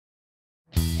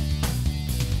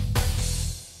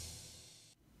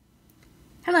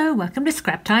Hello, welcome to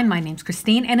Scrap Time. My name's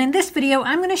Christine, and in this video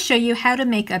I'm going to show you how to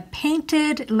make a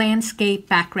painted landscape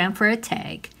background for a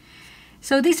tag.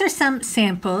 So these are some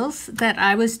samples that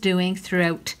I was doing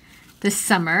throughout the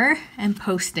summer and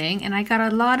posting, and I got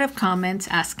a lot of comments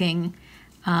asking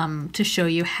to show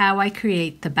you how I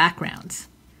create the backgrounds.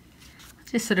 I'll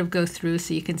just sort of go through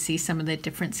so you can see some of the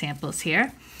different samples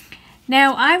here.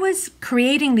 Now I was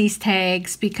creating these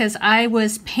tags because I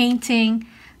was painting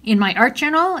in my art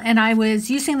journal, and I was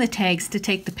using the tags to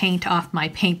take the paint off my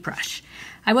paintbrush.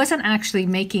 I wasn't actually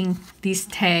making these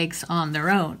tags on their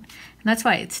own, and that's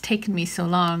why it's taken me so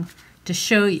long to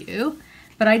show you.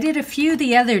 But I did a few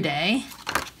the other day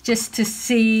just to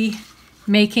see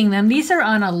making them. These are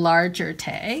on a larger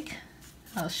tag.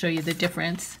 I'll show you the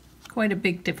difference. Quite a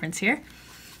big difference here.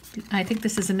 I think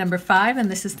this is a number 5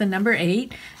 and this is the number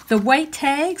 8. The white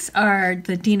tags are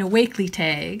the Dina Wakley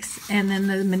tags, and then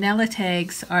the manila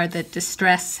tags are the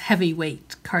Distress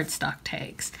Heavyweight cardstock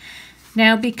tags.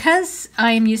 Now, because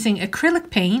I am using acrylic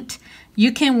paint,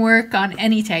 you can work on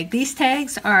any tag. These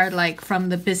tags are like from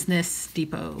the Business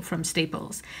Depot, from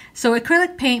Staples. So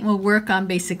acrylic paint will work on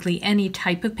basically any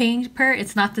type of paper.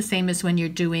 It's not the same as when you're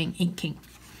doing inking.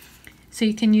 So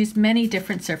you can use many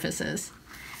different surfaces.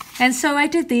 And so I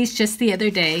did these just the other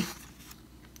day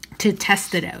to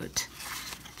test it out.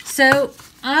 So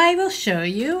I will show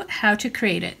you how to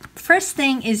create it. First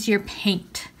thing is your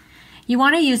paint. You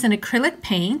want to use an acrylic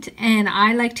paint, and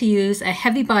I like to use a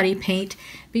heavy body paint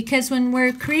because when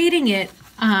we're creating it,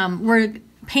 we're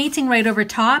painting right over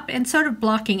top and sort of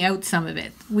blocking out some of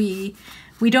it. We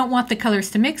don't want the colors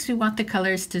to mix, we want the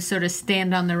colors to sort of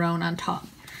stand on their own on top.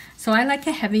 So I like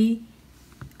a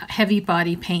heavy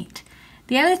body paint.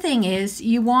 The other thing is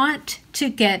you want to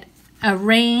get a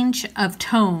range of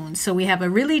tones. So we have a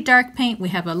really dark paint, we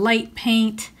have a light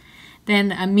paint,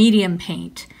 then a medium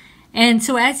paint. And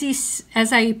so as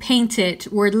I paint it,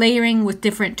 we're layering with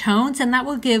different tones, and that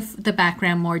will give the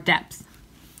background more depth.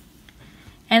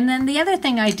 And then the other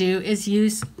thing I do is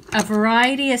use a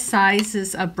variety of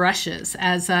sizes of brushes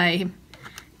as I'm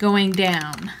going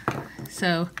down.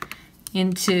 So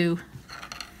into,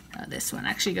 this one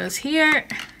actually goes here.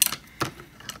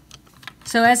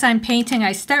 So as I'm painting,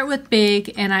 I start with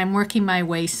big and I'm working my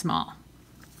way small.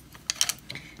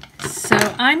 So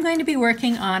I'm going to be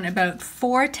working on about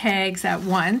 4 tags at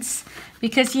once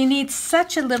because you need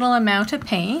such a little amount of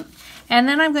paint. And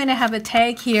then I'm going to have a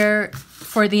tag here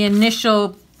for the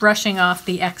initial brushing off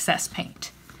the excess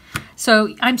paint.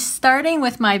 So I'm starting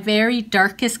with my very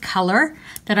darkest color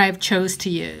that I've chose to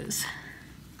use.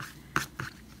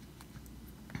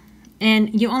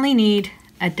 And you only need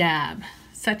a dab.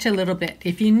 Such a little bit.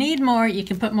 If you need more, you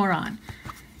can put more on.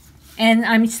 And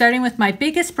I'm starting with my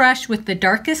biggest brush with the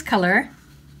darkest color.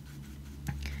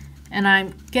 And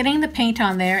I'm getting the paint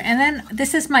on there. And then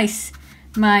this is my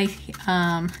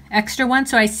extra one.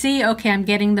 So I see, okay, I'm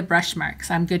getting the brush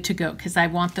marks. I'm good to go because I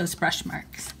want those brush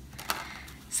marks.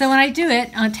 So when I do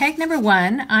it, on tag number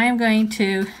 1, I am going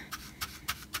to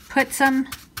put some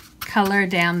color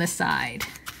down the side.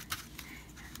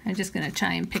 I'm just going to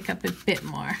try and pick up a bit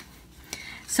more.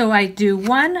 So I do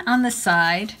 1 on the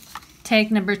side,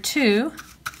 tag number 2,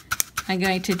 I'm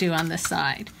going to do on the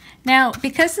side. Now,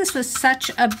 because this was such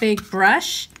a big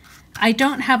brush, I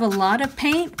don't have a lot of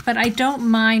paint, but I don't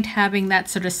mind having that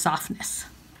sort of softness.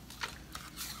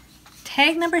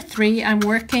 Tag number 3, I'm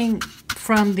working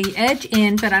from the edge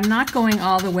in, but I'm not going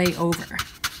all the way over.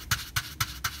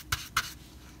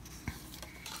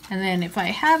 And then if I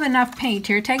have enough paint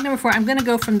here, tag number 4, I'm going to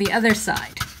go from the other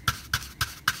side.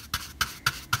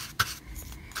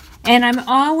 And I'm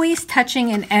always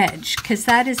touching an edge because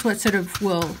that is what sort of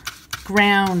will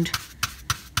ground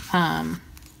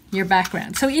your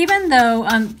background. So even though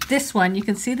on this one, you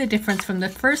can see the difference from the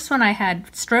first one I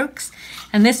had strokes,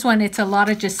 and this one it's a lot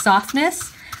of just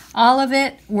softness, all of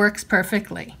it works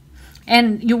perfectly.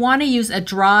 And you want to use a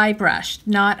dry brush,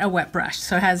 not a wet brush,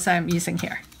 so as I'm using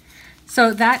here.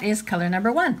 So that is color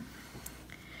number 1.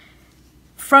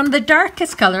 From the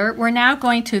darkest color, we're now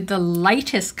going to the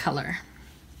lightest color.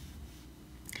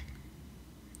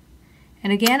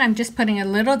 And again, I'm just putting a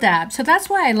little dab. So that's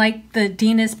why I like the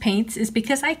Dina's paints, is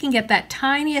because I can get that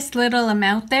tiniest little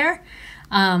amount there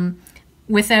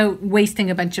without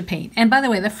wasting a bunch of paint. And by the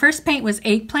way, the first paint was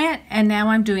Eggplant, and now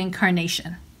I'm doing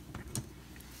Carnation.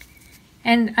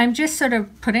 And I'm just sort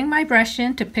of putting my brush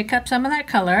in to pick up some of that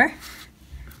color.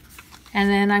 And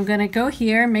then I'm going to go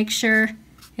here, make sure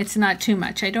it's not too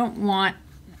much. I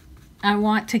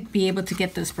want to be able to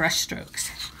get those brush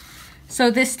strokes. So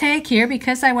this tag here,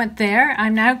 because I went there,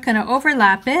 I'm now going to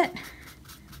overlap it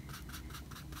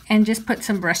and just put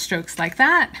some brush strokes like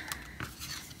that.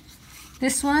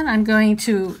 This one I'm going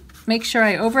to make sure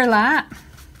I overlap.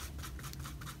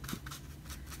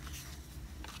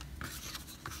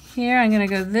 Here I'm going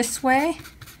to go this way.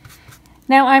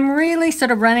 Now I'm really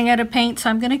sort of running out of paint, so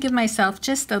I'm going to give myself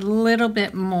just a little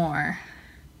bit more.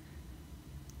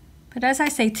 But as I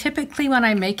say, typically when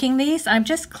I'm making these, I'm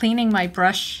just cleaning my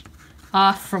brush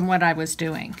off from what I was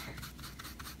doing.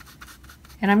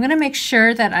 And I'm going to make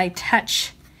sure that I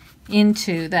touch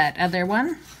into that other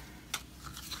one.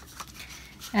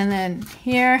 And then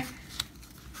here,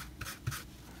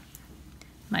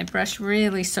 my brush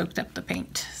really soaked up the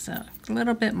paint, so a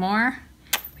little bit more.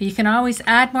 But you can always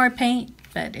add more paint,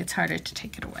 but it's harder to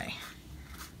take it away.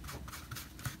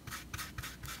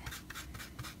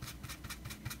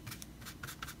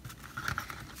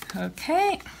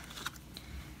 Okay,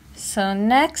 so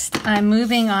next I'm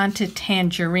moving on to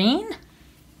Tangerine.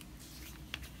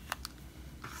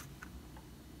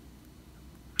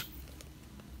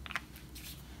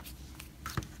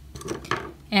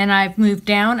 And I've moved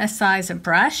down a size of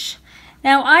brush.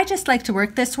 Now I just like to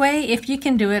work this way. If you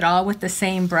can do it all with the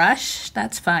same brush,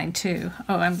 that's fine too.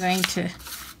 Oh, I'm going to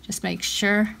just make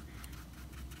sure,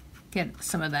 get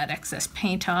some of that excess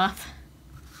paint off.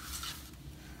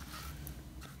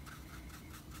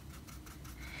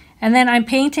 And then I'm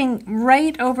painting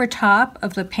right over top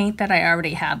of the paint that I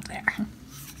already have there.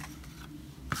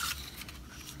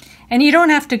 And you don't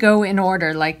have to go in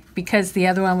order, like because the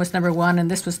other one was number 1 and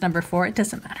this was number 4, it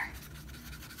doesn't matter.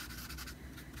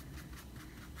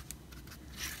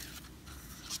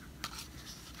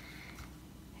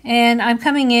 And I'm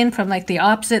coming in from like the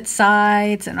opposite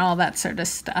sides and all that sort of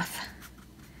stuff.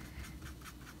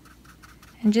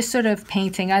 And just sort of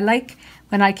painting. I like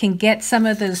when I can get some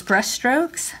of those brush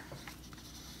strokes.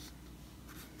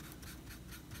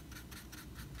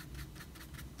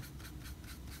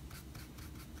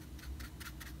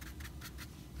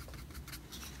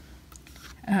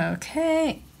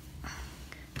 Okay.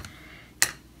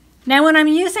 Now when I'm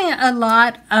using a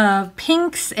lot of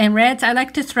pinks and reds, I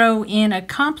like to throw in a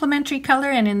complementary color,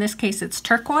 and in this case it's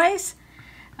turquoise.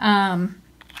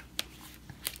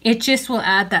 It just will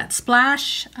add that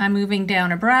splash. I'm moving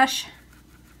down a brush.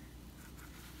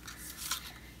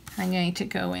 I'm going to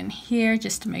go in here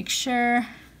just to make sure.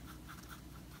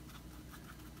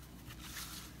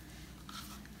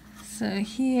 So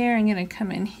here, I'm going to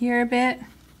come in here a bit.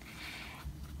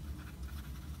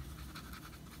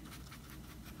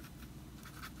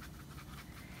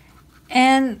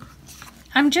 And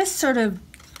I'm just sort of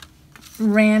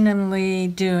randomly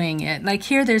doing it. Like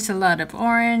here there's a lot of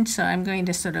orange, so I'm going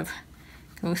to sort of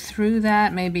go through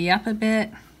that, maybe up a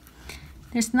bit.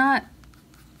 There's not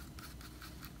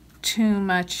too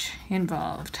much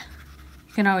involved.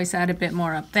 You can always add a bit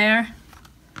more up there.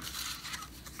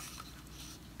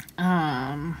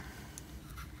 I'm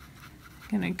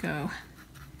gonna go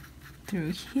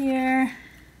through here.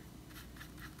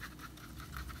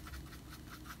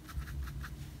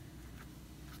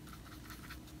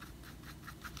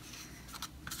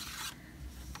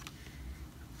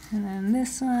 And then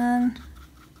this one.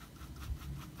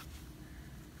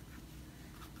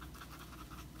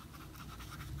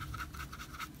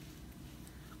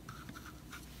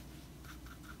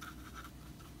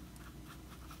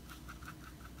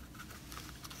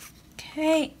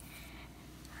 Okay.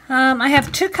 I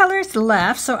have 2 colors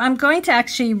left, so I'm going to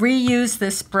actually reuse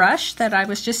this brush that I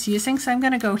was just using. So I'm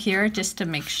going to go here just to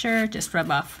make sure, just rub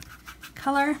off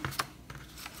color.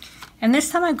 And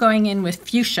this time I'm going in with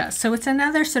fuchsia, so it's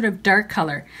another sort of dark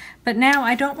color. But now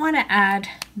I don't want to add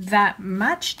that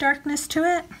much darkness to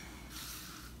it.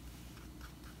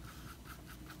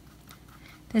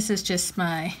 This is just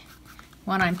my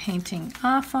one I'm painting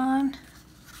off on.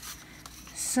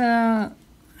 So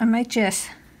I might just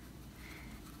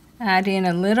add in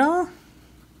a little,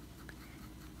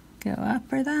 go up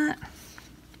for that.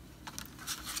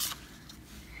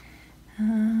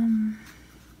 And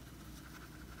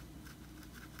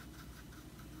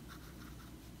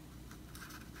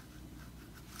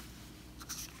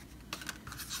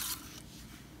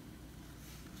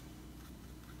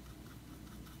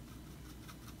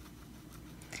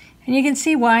you can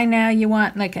see why now you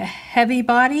want like a heavy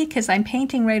body, because I'm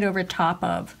painting right over top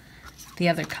of the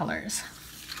other colors.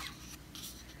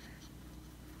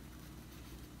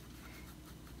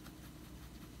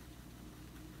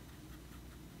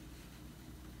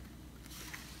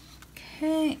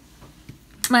 Okay,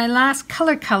 my last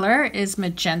color is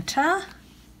magenta.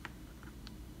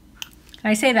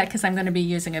 I say that because I'm going to be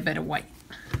using a bit of white.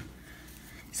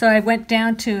 So I went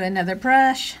down to another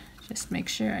brush, just make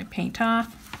sure I paint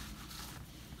off.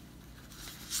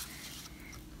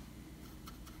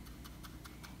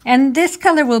 And this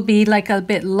color will be like a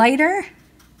bit lighter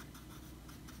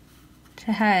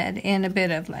to add in a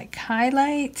bit of like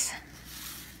highlights.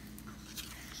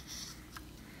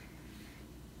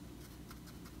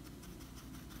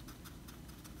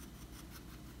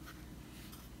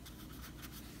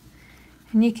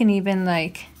 And you can even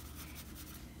like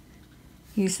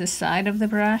use the side of the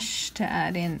brush to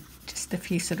add in just a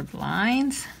few sort of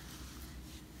lines.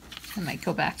 I might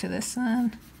go back to this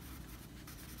one.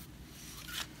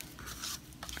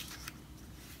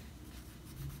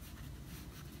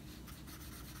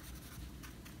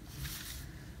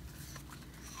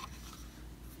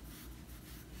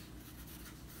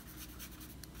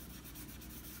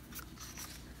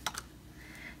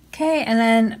 Okay, and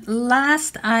then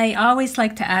last, I always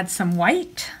like to add some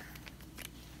white.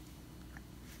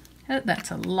 Oh, that's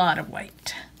a lot of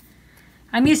white.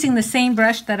 I'm using the same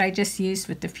brush that I just used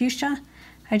with the fuchsia.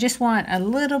 I just want a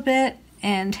little bit,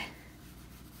 and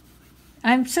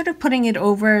I'm sort of putting it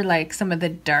over like some of the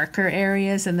darker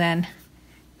areas and then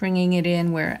bringing it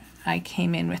in where I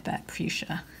came in with that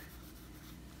fuchsia.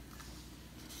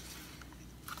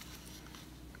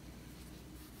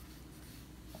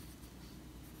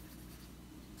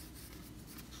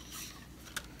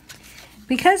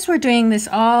 Because we're doing this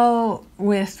all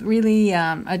with really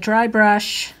a dry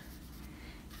brush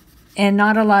and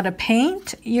not a lot of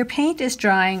paint, your paint is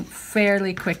drying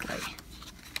fairly quickly.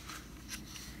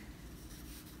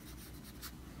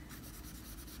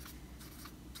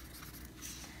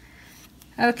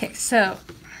 Okay, so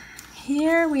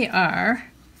here we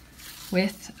are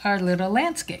with our little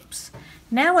landscapes.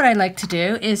 Now what I like to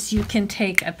do is you can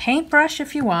take a paintbrush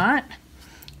if you want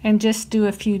and just do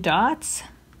a few dots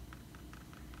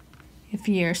if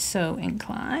you're so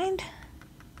inclined.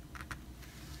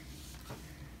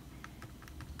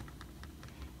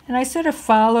 And I sort of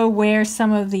follow where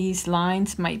some of these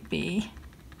lines might be.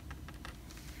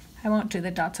 I won't do the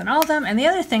dots on all of them. And the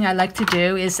other thing I like to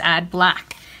do is add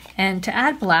black. And to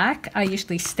add black, I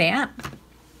usually stamp.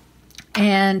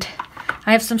 And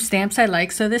I have some stamps I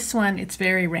like. So this one, it's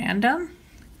very random.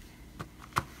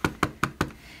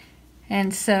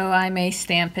 And so I may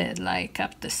stamp it like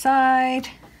up the side.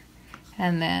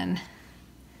 And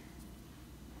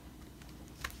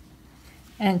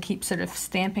keep sort of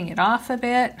stamping it off a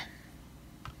bit.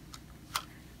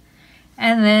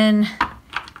 And then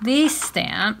these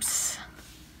stamps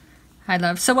I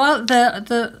love. So all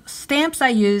the stamps I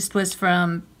used was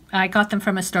I got them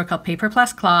from a store called Paper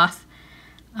Plus Cloth.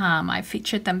 I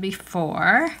featured them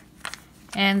before.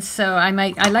 And so I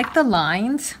like the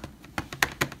lines.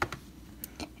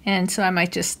 And so I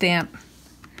might just stamp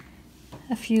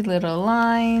a few little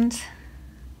lines.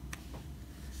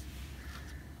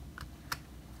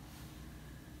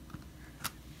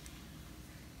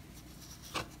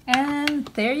 And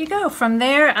there you go. From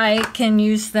there, I can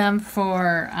use them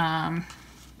for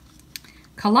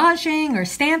collaging or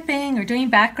stamping or doing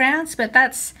backgrounds, but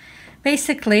that's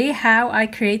basically how I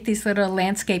create these little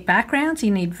landscape backgrounds.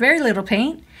 You need very little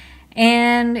paint,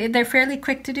 and they're fairly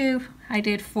quick to do. I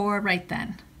did 4 right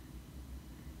then.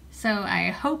 So I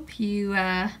hope you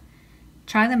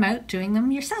try them out doing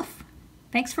them yourself.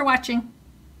 Thanks for watching.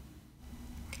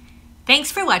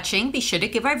 Thanks for watching. Be sure to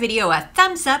give our video a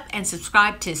thumbs up and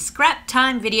subscribe to Scrap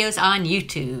Time videos on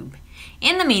YouTube.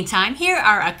 In the meantime, here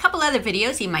are a couple other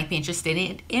videos you might be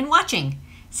interested in watching.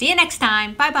 See you next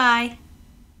time. Bye-bye.